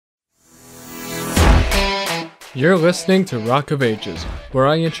You're listening to Rock of Ages, where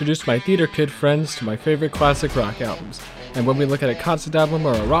I introduce my theater kid friends to my favorite classic rock albums. And when we look at a concert album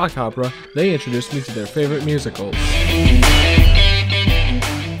or a rock opera, they introduce me to their favorite musicals.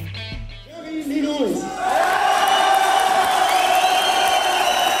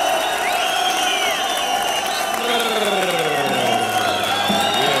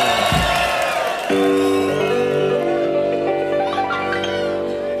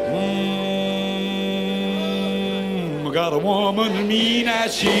 Got a woman mean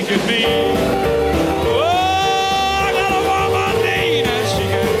as she can be. Oh, I got a woman mean as she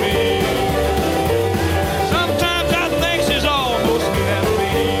can be. Sometimes I think she's almost mean as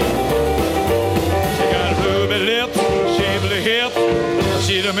me. She got ruby lips, shapely hip.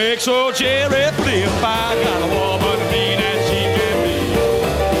 She to make so cherry flip. I got a woman mean as she can be.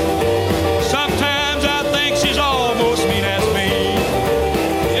 Sometimes I think she's almost mean as me.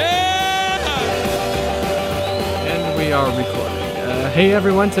 We are recording. Hey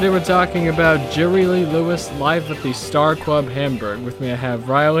everyone, today we're talking about Jerry Lee Lewis live at the Star Club Hamburg. With me I have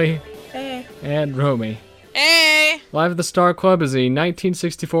Riley. Hey. And Romy. Hey! Live at the Star Club is a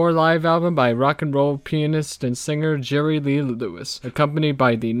 1964 live album by rock and roll pianist and singer Jerry Lee Lewis, accompanied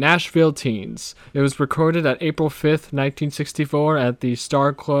by the Nashville Teens. It was recorded at April 5th, 1964 at the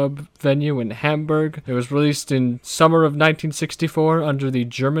Star Club venue in Hamburg. It was released in summer of 1964 under the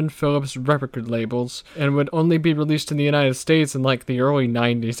German Philips record labels, and would only be released in the United States in like the early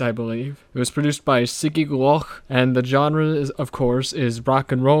 90s, I believe. It was produced by Sigi Gloch, and the genre, of course, is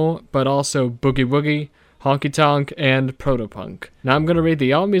rock and roll, but also boogie-woogie, honky-tonk, and proto-punk. Now I'm going to read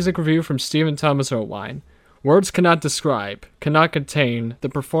the all-music review from Stephen Thomas Erlewine. Words cannot describe, cannot contain, the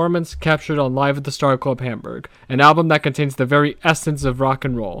performance captured on Live at the Star Club Hamburg, an album that contains the very essence of rock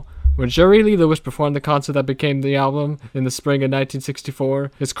and roll. When Jerry Lee Lewis performed the concert that became the album in the spring of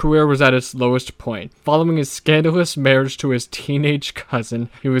 1964, his career was at its lowest point. Following his scandalous marriage to his teenage cousin,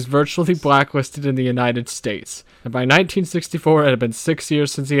 he was virtually blacklisted in the United States. And by 1964, it had been 6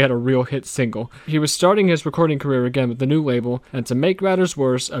 years since he had a real hit single. He was starting his recording career again with the new label, and to make matters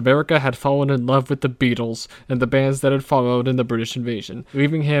worse, America had fallen in love with the Beatles and the bands that had followed in the British invasion,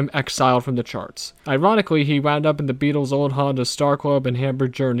 leaving him exiled from the charts. Ironically, he wound up in the Beatles' old Honda Star Club in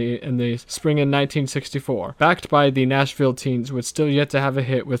Hamburg, Germany in the spring of 1964, backed by the Nashville Teens, who had still yet to have a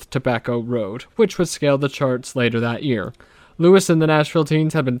hit with Tobacco Road, which would scale the charts later that year. Lewis and the Nashville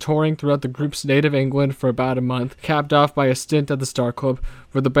Teens had been touring throughout the group's native England for about a month, capped off by a stint at the Star Club,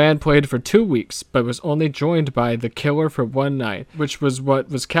 where the band played for 2 weeks, but was only joined by The Killer for one night, which was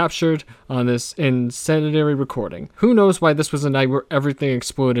what was captured on this incendiary recording. Who knows why this was a night where everything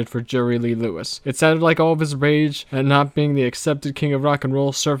exploded for Jerry Lee Lewis. It sounded like all of his rage at not being the accepted king of rock and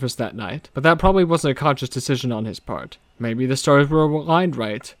roll surfaced that night, but that probably wasn't a conscious decision on his part. Maybe the stars were aligned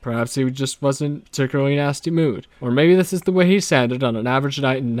right. Perhaps he just wasn't particularly nasty mood. Or maybe this is the way he sounded on an average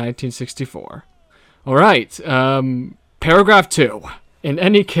night in 1964. Alright, paragraph 2. In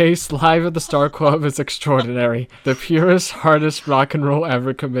any case, Live at the Star Club is extraordinary. The purest, hardest rock and roll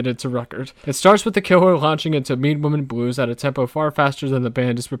ever committed to record. It starts with the Killer launching into Mean Woman Blues at a tempo far faster than the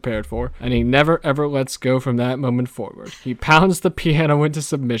band is prepared for, and he never ever lets go from that moment forward. He pounds the piano into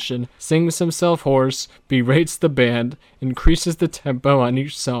submission, sings himself hoarse, berates the band, increases the tempo on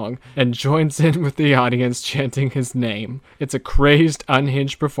each song, and joins in with the audience chanting his name. It's a crazed,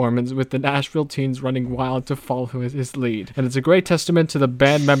 unhinged performance with the Nashville Teens running wild to follow his lead, and it's a great testament to the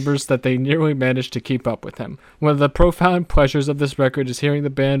band members that they nearly managed to keep up with him. One of the profound pleasures of this record is hearing the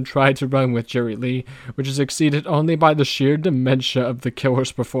band try to run with Jerry Lee, which is exceeded only by the sheer dementia of the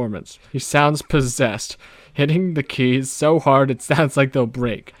Killer's performance. He sounds possessed, hitting the keys so hard it sounds like they'll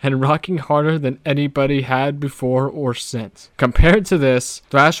break, and rocking harder than anybody had before or since. Compared to this,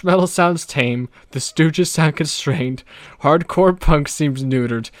 thrash metal sounds tame, the Stooges sound constrained, hardcore punk seems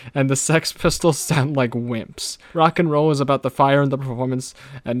neutered, and the Sex Pistols sound like wimps. Rock and roll is about the fire in the performance,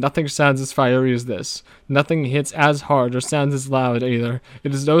 and nothing sounds as fiery as this. Nothing hits as hard or sounds as loud either.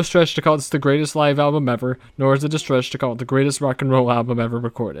 It is no stretch to call this the greatest live album ever, nor is it a stretch to call it the greatest rock and roll album ever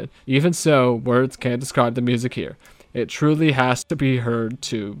recorded. Even so, words can't describe the music here. It truly has to be heard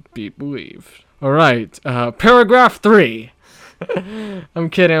to be believed. Alright, paragraph 3. I'm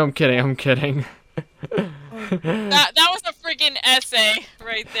kidding. That was a freaking essay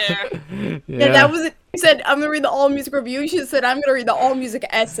right there. Yeah, that was it. You said, I'm gonna read the all-music review. You should have said, I'm gonna read the all-music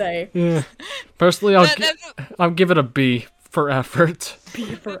essay. Yeah. Personally, I'll give it a B for effort.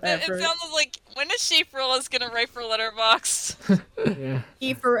 B for It effort. sounds like, when is Sheep Rollers gonna write for Letterboxd? Yeah.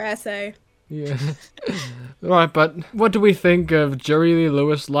 E for essay. Yeah. Alright, but what do we think of Jerry Lee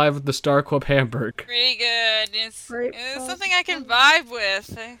Lewis live at the Star Club Hamburg? Pretty good. It's Great something I can vibe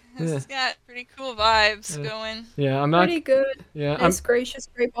with. It's got pretty cool vibes going. Yeah, I'm not. Pretty good. Yeah, Nice, gracious,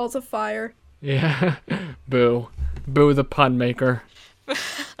 great balls of fire. Yeah. Boo. Boo the pun maker.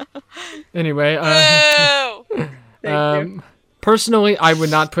 Anyway, Whoa! Thank you. personally, I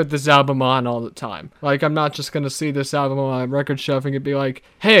would not put this album on all the time. Like, I'm not just gonna see this album on record shelving and be like,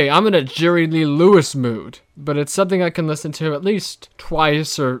 hey, I'm in a Jerry Lee Lewis mood. But it's something I can listen to at least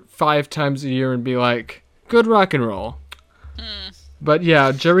twice or 5 times a year and be like, good rock and roll. But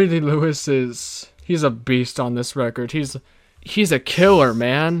yeah, Jerry Lee Lewis he's a beast on this record. He's a killer,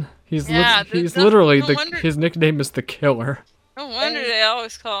 man. He's literally his nickname is the Killer. No wonder they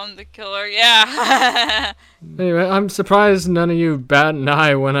always call him the Killer. Yeah. Anyway, I'm surprised none of you bat an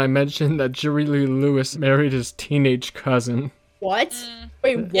eye when I mentioned that Jerry Lee Lewis married his teenage cousin. What?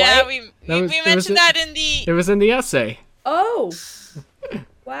 Wait, what? Yeah, we It mentioned that in the. was in the essay. Oh.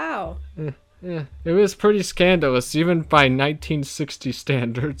 Wow. Yeah, it was pretty scandalous, even by 1960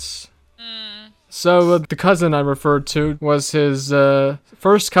 standards. So the cousin I referred to was his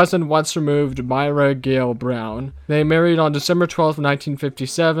first cousin once removed, Myra Gale Brown. They married on December 12th,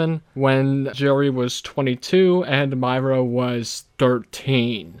 1957, when Jerry was 22 and Myra was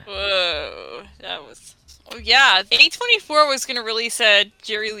 13. Whoa, that was. Oh yeah, A24 was gonna release a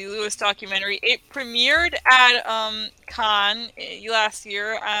Jerry Lee Lewis documentary. It premiered at Cannes last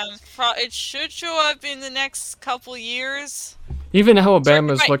year. It should show up in the next couple years. Even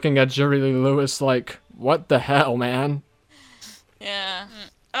Alabama's Right. looking at Jerry Lee Lewis like, what the hell, man? Yeah.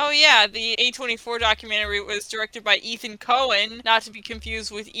 Oh yeah, the A24 documentary was directed by Ethan Cohen, not to be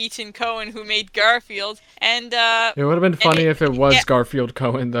confused with Ethan Cohen who made Garfield. And It would have been funny if it was yeah. Garfield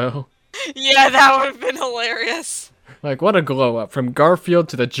Cohen, though. yeah, that would have been hilarious. Like, what a glow up from Garfield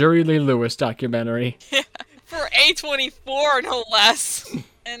to the Jerry Lee Lewis documentary. For A24, no less.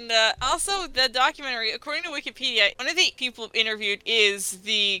 And also, the documentary, according to Wikipedia, one of the people interviewed is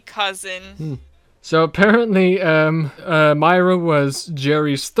the cousin. So apparently, Myra was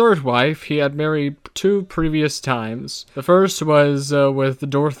Jerry's third wife. He had married 2 previous times. The first was with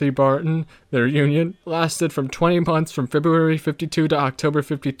Dorothy Barton. Their union lasted from 20 months from February 52 to October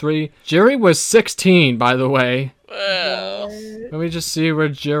 53. Jerry was 16, by the way. Whoa. Let me just see where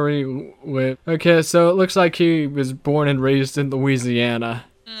Jerry lived. Okay, so it looks like he was born and raised in Louisiana.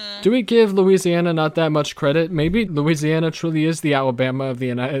 Do we give Louisiana not that much credit? Maybe Louisiana truly is the Alabama of the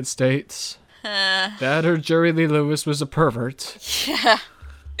United States. That or Jerry Lee Lewis was a pervert. Yeah,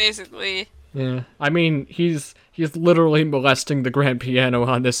 basically. Yeah, I mean, he's literally molesting the grand piano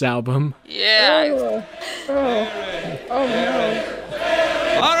on this album. Yeah. Oh no.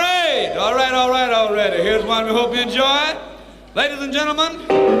 All right. Here's one we hope you enjoy. Ladies and gentlemen,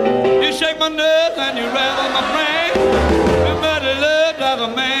 you shake my nerves and you rattle my brain. Everybody loves like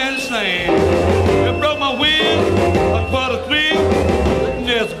a man sing. You broke my will, but what a thrill.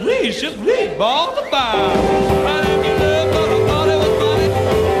 Just grease, balls of fire. Right in your love, but I thought it was funny.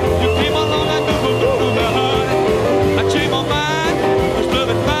 You came along and do me, honey. I changed my mind, this love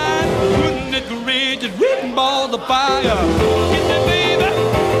is mine. Wouldn't it grease, just written balls of fire. Get me, baby.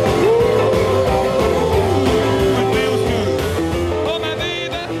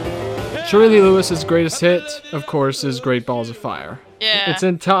 Jerry Lee Lewis's greatest hit, of course, is Great Balls of Fire. Yeah. It's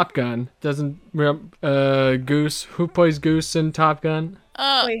in Top Gun. Doesn't Goose? Who plays Goose in Top Gun?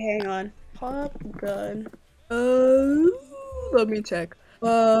 Wait, hang on. Top Gun. Let me check.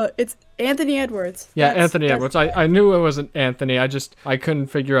 It's Anthony Edwards. Yeah, That's- Anthony that's- Edwards. I knew it wasn't Anthony. I couldn't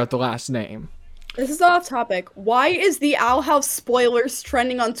figure out the last name. This is off topic. Why is the Owl House spoilers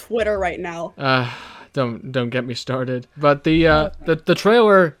trending on Twitter right now? Don't get me started. But the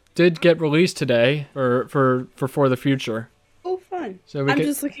trailer did get released today for the Future. Oh, fun. So we I'm could-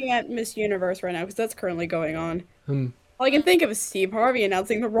 just looking at Miss Universe right now because that's currently going on. All I can think of is Steve Harvey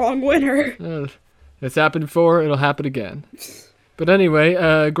announcing the wrong winner. It's happened before, it'll happen again. But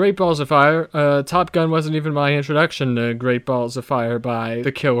anyway, Great Balls of Fire. Top Gun wasn't even my introduction to Great Balls of Fire by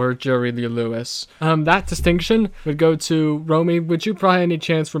the Killer, Jerry Lee Lewis. That distinction would go to Romy. Would you by any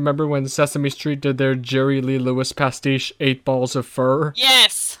chance remember when Sesame Street did their Jerry Lee Lewis pastiche, 8 Balls of Fur?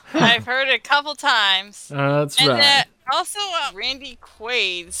 Yes, I've heard it a couple times. That's And right. also, Randy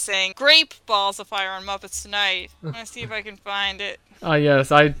Quaid saying "Grape Balls of Fire" on Muppets Tonight. I'm gonna see if I can find it.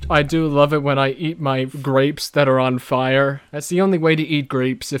 Yes, I do love it when I eat my grapes that are on fire. That's the only way to eat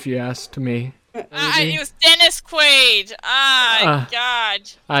grapes, if you ask me. It was Dennis Quaid. God.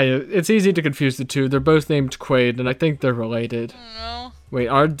 It's easy to confuse the two. They're both named Quaid, and I think they're related. I don't know. Wait,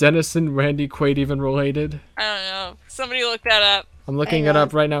 are Dennis and Randy Quaid even related? I don't know. Somebody look that up. I'm looking Hang it on.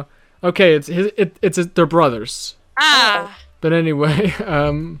 up right now. Okay, they're brothers. Ah. But anyway,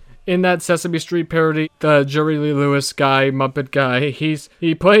 in that Sesame Street parody, the Jerry Lee Lewis guy, Muppet guy,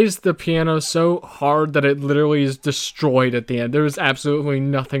 he plays the piano so hard that it literally is destroyed at the end. There is absolutely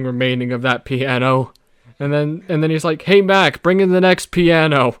nothing remaining of that piano. And then he's like, "Hey Mac, bring in the next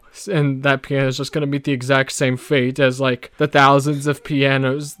piano." And that piano is just gonna meet the exact same fate as like the thousands of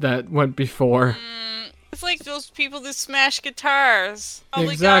pianos that went before. It's like those people that smash guitars.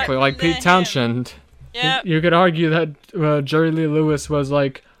 Exactly, like Pete Townshend. Yeah. You could argue that Jerry Lee Lewis was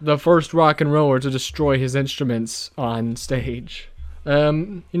like the first rock and roller to destroy his instruments on stage.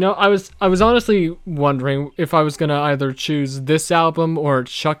 I was honestly wondering if I was gonna either choose this album or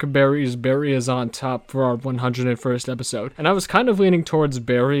Chuck Berry's "Berry Is on Top" for our 101st episode, and I was kind of leaning towards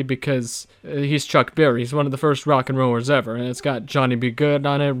Berry because he's Chuck Berry. He's one of the first rock and rollers ever, and it's got Johnny B. Good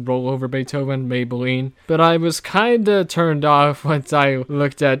on it, Roll Over Beethoven, Maybelline. But I was kinda turned off once I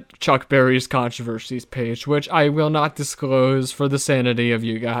looked at Chuck Berry's controversies page, which I will not disclose for the sanity of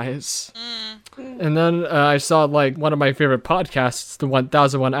you guys. And then I saw like one of my favorite podcasts, the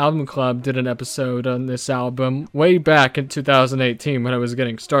 1001 Album Club, did an episode on this album way back in 2018 when I was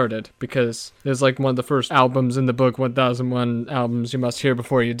getting started, because it was like one of the first albums in the book 1001 Albums You Must Hear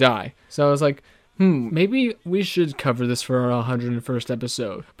Before You Die. So I was like, maybe we should cover this for our 101st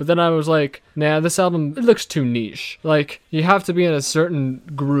episode. But then I was like, nah, this album, it looks too niche. Like, you have to be in a certain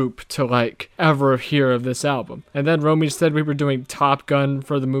group to, like, ever hear of this album. And then Romy said we were doing Top Gun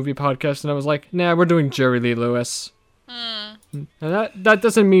for the movie podcast, and I was like, nah, we're doing Jerry Lee Lewis. And that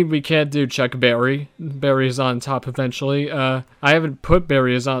doesn't mean we can't do Chuck Berry. Berry's on top eventually. I haven't put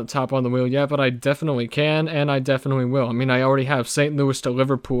Berry's on top on the wheel yet, but I definitely can, and I definitely will. I mean, I already have St. Louis to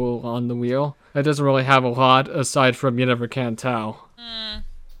Liverpool on the wheel. It doesn't really have a lot aside from You Never Can Tell. I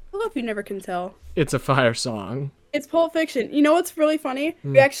love You Never Can Tell. It's a fire song. It's Pulp Fiction. You know what's really funny?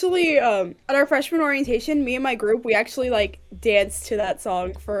 We actually, at our freshman orientation, me and my group, we actually, like, danced to that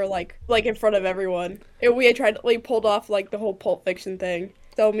song for, like in front of everyone. We had tried, like, pulled off, like, the whole Pulp Fiction thing.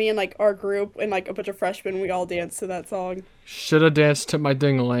 So me and, like, our group and, like, a bunch of freshmen, we all danced to that song. Should have danced to My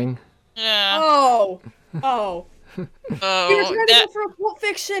Ding-a-Ling. Yeah. Oh. We were Oh. trying to go for a Pulp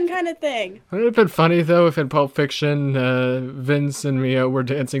Fiction kind of thing. Would it have been funny, though, if in Pulp Fiction, Vince and Mia were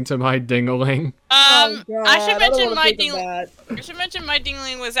dancing to My Ding-a-Ling? Oh, God, I should don't mention wanna My think of Ding. that. I should mention My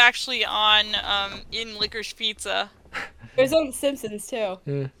Dingling was actually on in Licorice Pizza. It was on The Simpsons,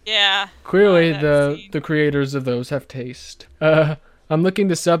 too. Yeah. Clearly, that scene. the creators of those have taste. I'm looking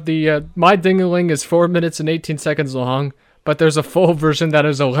this up. The My Ding-a-Ling is 4 minutes and 18 seconds long, but there's a full version that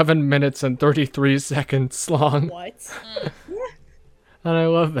is 11 minutes and 33 seconds long. What? And I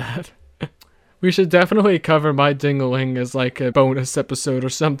love that. We should definitely cover My Ding-a-Ling as like a bonus episode or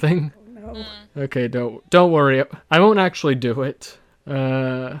something. No. Okay, don't worry. I won't actually do it.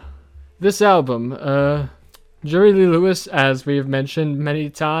 This album, Jerry Lee Lewis, as we've mentioned many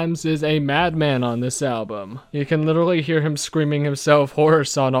times, is a madman on this album. You can literally hear him screaming himself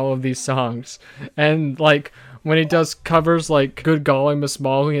hoarse on all of these songs. And, like, when he does covers like Good Golly Miss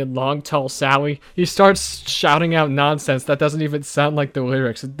Molly and Long Tall Sally, he starts shouting out nonsense that doesn't even sound like the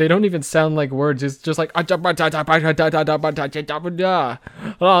lyrics. They don't even sound like words. It's just like, a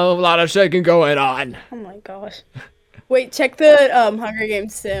lot of shaking going on. Oh my gosh. Wait, check the Hunger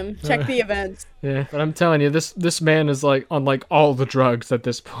Games sim. Check the events. Yeah, but I'm telling you, this man is like on like all the drugs at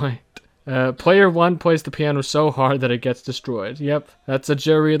this point. Player 1 plays the piano so hard that it gets destroyed. Yep, that's a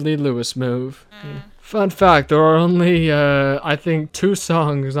Jerry Lee Lewis move. Fun fact, there are only, I think, 2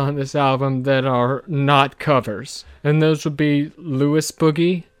 songs on this album that are not covers. And those would be Lewis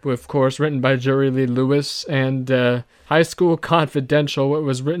Boogie, of course, written by Jerry Lee Lewis, and High School Confidential, what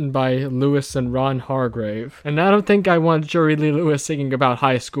was written by Lewis and Ron Hargrave. And I don't think I want Jerry Lee Lewis singing about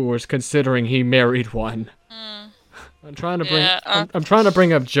high schoolers, considering he married one. I'm trying to bring, I'm trying to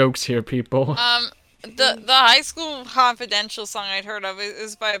bring up jokes here, people. The High School Confidential song I'd heard of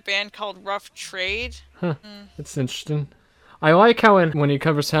is by a band called Rough Trade. That's interesting. I like how when he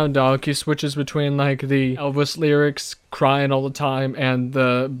covers Hound Dog, he switches between like the Elvis lyrics, crying all the time, and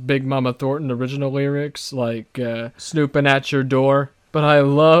the Big Mama Thornton original lyrics, like snooping at your door. But I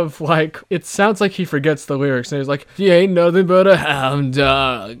love, like, it sounds like he forgets the lyrics, and he's like, you ain't nothing but a hound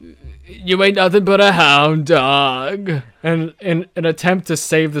dog. You ain't nothing but a hound dog. And in an attempt to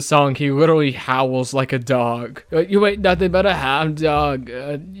save the song, he literally howls like a dog. You ain't nothing but a hound dog.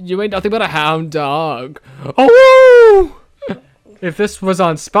 You ain't nothing but a hound dog. Oh! If this was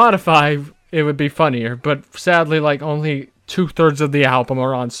on Spotify, it would be funnier. But sadly, like, only 2/3 of the album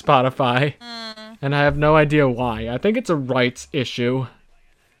are on Spotify. And I have no idea why. I think it's a rights issue.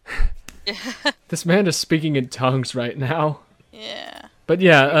 This man is speaking in tongues right now. Yeah. But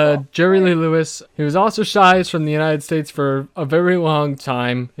yeah, Jerry Lee Lewis, he was ostracized from the United States for a very long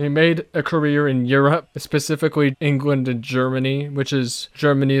time. He made a career in Europe, specifically England and Germany,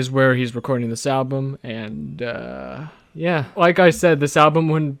 Germany is where he's recording this album. And yeah, like I said, this album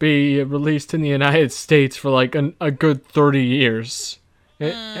wouldn't be released in the United States for like a good 30 years.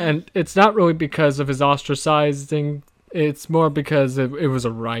 And it's not really because of his ostracizing, it's more because it was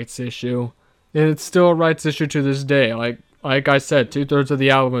a rights issue. And it's still a rights issue to this day. Like I said, 2/3 of the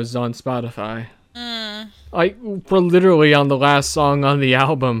album is on Spotify. We're literally on the last song on the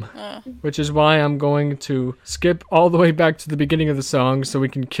album, which is why I'm going to skip all the way back to the beginning of the song so we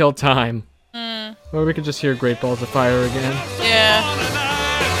can kill time. Or we could just hear Great Balls of Fire again. Yeah.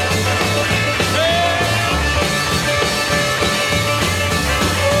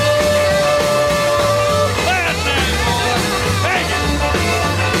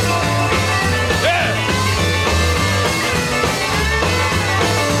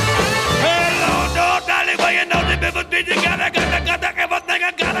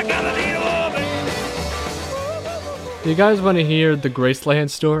 Do you guys want to hear the Graceland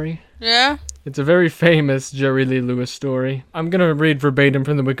story? Yeah. It's a very famous Jerry Lee Lewis story. I'm going to read verbatim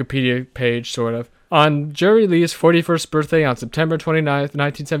from the Wikipedia page, sort of. On Jerry Lee's 41st birthday on September 29th,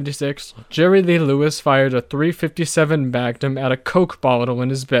 1976, Jerry Lee Lewis fired a .357 Magnum at a Coke bottle in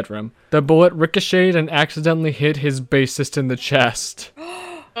his bedroom. The bullet ricocheted and accidentally hit his bassist in the chest.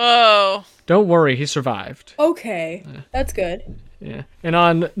 Oh. Don't worry, he survived. Okay, that's good. Yeah. And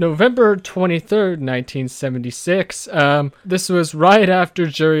on November 23rd, 1976, this was right after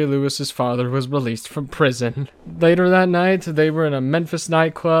Jerry Lewis's father was released from prison. Later that night, they were in a Memphis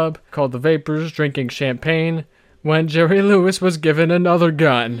nightclub called The Vapors, drinking champagne, when Jerry Lewis was given another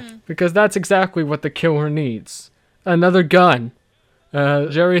gun. Because that's exactly what the killer needs. Another gun.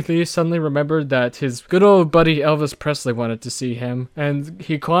 Jerry Lee suddenly remembered that his good old buddy Elvis Presley wanted to see him, and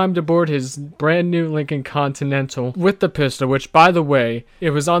he climbed aboard his brand new Lincoln Continental with the pistol, which, by the way, it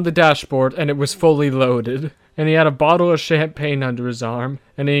was on the dashboard and it was fully loaded. And he had a bottle of champagne under his arm,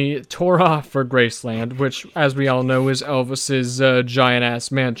 and he tore off for Graceland, which, as we all know, is Elvis's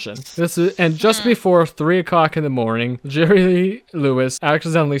giant-ass mansion. And just before 3 o'clock in the morning, Jerry Lee Lewis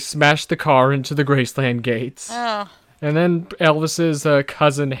accidentally smashed the car into the Graceland gates. Oh. And then Elvis's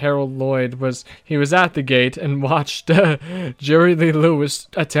cousin Harold Lloyd was at the gate and watched Jerry Lee Lewis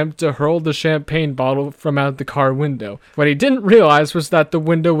attempt to hurl the champagne bottle from out the car window. What he didn't realize was that the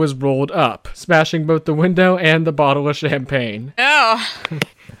window was rolled up, smashing both the window and the bottle of champagne. Oh.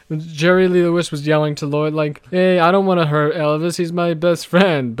 Jerry Lee Lewis was yelling to Lloyd like, "Hey, I don't want to hurt Elvis, he's my best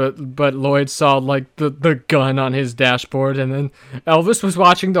friend." But Lloyd saw like the gun on his dashboard, and then Elvis was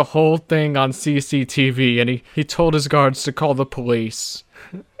watching the whole thing on CCTV, and he told his guards to call the police.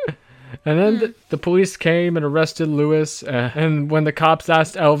 And then the police came and arrested Lewis, and when the cops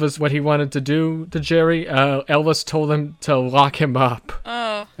asked Elvis what he wanted to do to Jerry, Elvis told him to lock him up.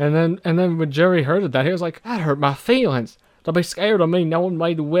 Oh. And then when Jerry heard of that, he was like, "That hurt my feelings. To be scared of me knowing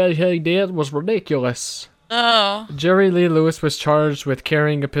me the way he did was ridiculous." Oh. Jerry Lee Lewis was charged with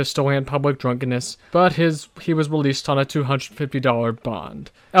carrying a pistol and public drunkenness, but he was released on a $250 bond.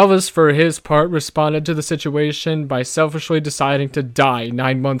 Elvis, for his part, responded to the situation by selfishly deciding to die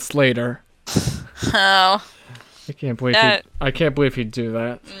 9 months later. Oh. I can't believe he'd do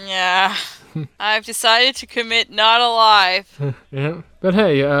that. Yeah. I've decided to commit not alive. Yeah. But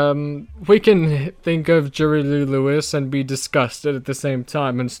hey, we can think of Jerry Lee Lewis and be disgusted at the same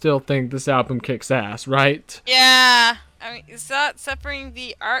time and still think this album kicks ass, right? Yeah. I mean, is that separating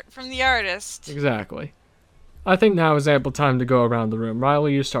the art from the artist? Exactly. I think now is ample time to go around the room.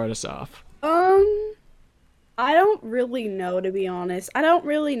 Riley, you start us off. I don't really know, to be honest. I don't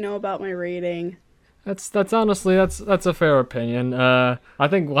really know about my rating. That's honestly that's a fair opinion. I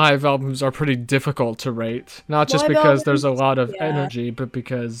think live albums are pretty difficult to rate, not just Live because there's a albums, lot of yeah. energy, but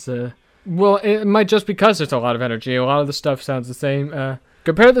because well, it might just because there's a lot of energy. A lot of the stuff sounds the same.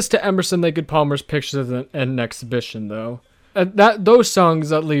 Compare this to Emerson, Lake and Palmer's Pictures at an Exhibition, though. Those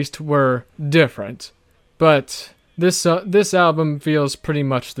songs at least were different, but this album feels pretty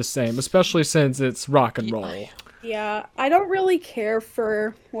much the same, especially since it's rock and roll. Yeah, I don't really care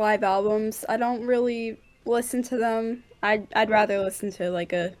for live albums. I don't really listen to them. I'd rather listen to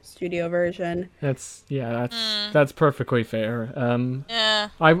like a studio version. That's perfectly fair. Yeah.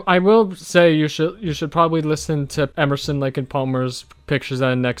 I will say you should probably listen to Emerson, Lake and Palmer's Pictures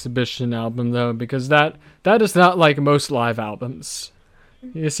at an Exhibition album though, because that is not like most live albums.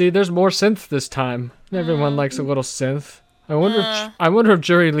 You see, there's more synth this time. Everyone likes a little synth. I wonder if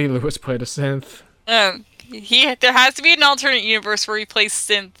Jerry Lee Lewis played a synth. There has to be an alternate universe where he plays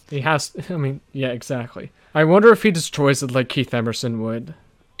synth. He has. I mean, yeah, exactly. I wonder if he destroys it like Keith Emerson would.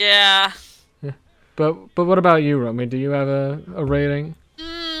 Yeah. But what about you, Romy? Do you have a rating?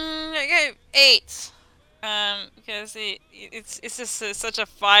 Okay, 8. Because it's just such a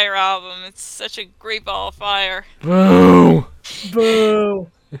fire album. It's such a great ball of fire. Boo! Boo.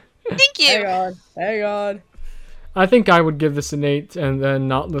 Thank Hang you. on. Hang on. I think I would give this an 8 and then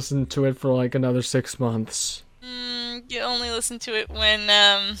not listen to it for like another 6 months. You only listen to it when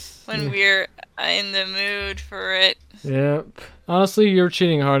we're in the mood for it. Yep. Honestly, You're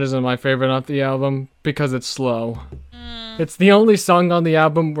Cheating Hard isn't my favorite off the album because it's slow. It's the only song on the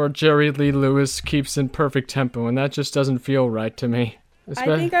album where Jerry Lee Lewis keeps in perfect tempo, and that just doesn't feel right to me. I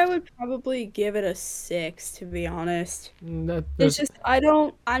think I would probably give it a 6, to be honest. That, It's just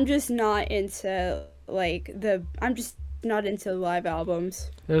I'm just not into I'm just not into live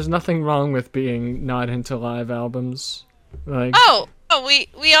albums. there's nothing wrong with being not into live albums. Like, Oh,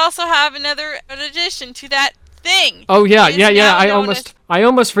 we also have an addition to that thing. oh yeah, It is yeah. now I known as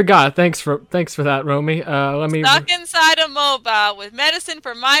almost forgot. Thanks for that, Romy. Let me. Stuck Inside a Mobile with Medicine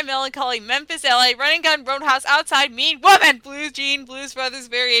for My Melancholy, Memphis, LA, Running Gun, Roadhouse, Outside, Mean Woman, Blues Jean, Blues Brothers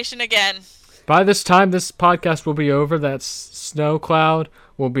Variation again. By this time, this podcast will be over. That snow cloud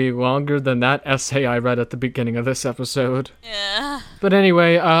will be longer than that essay I read at the beginning of this episode. Yeah. But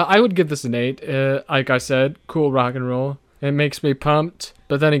anyway, I would give this an 8. Like I said, cool rock and roll. It makes me pumped.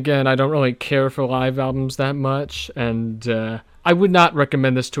 But then again, I don't really care for live albums that much. And I would not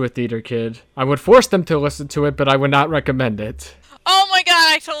recommend this to a theater kid. I would force them to listen to it, but I would not recommend it. Oh my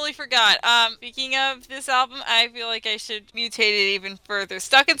god, I totally forgot. Speaking of this album, I feel like I should mutate it even further.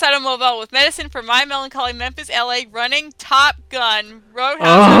 Stuck Inside a Mobile with Medicine for My Melancholy, Memphis, LA, Running, Top Gun, Roadhouse.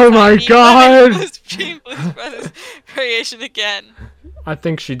 Oh Outside, my Mean God! Woman, Blues Jean, Blues Brothers Variation again. I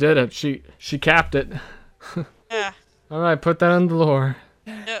think she did it. She capped it. Yeah. Alright, put that on the lore.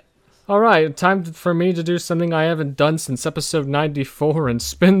 Yep. Alright, time for me to do something I haven't done since episode 94 and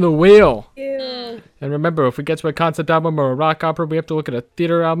spin the wheel. Ew. And remember, if we get to a concept album or a rock opera, we have to look at a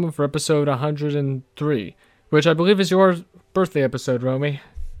theater album for episode 103, which I believe is your birthday episode, Romy.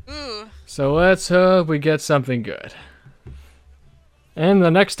 Ooh. So let's hope we get something good. And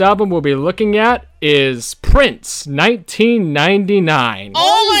the next album we'll be looking at is Prince, 1999.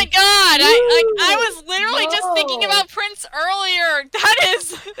 Oh my god! I was literally just thinking No. about Prince earlier. That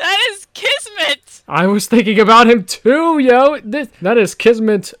is Kismet. I was thinking about him too, yo. That is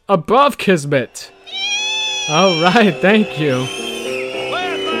Kismet above Kismet. All right, thank you.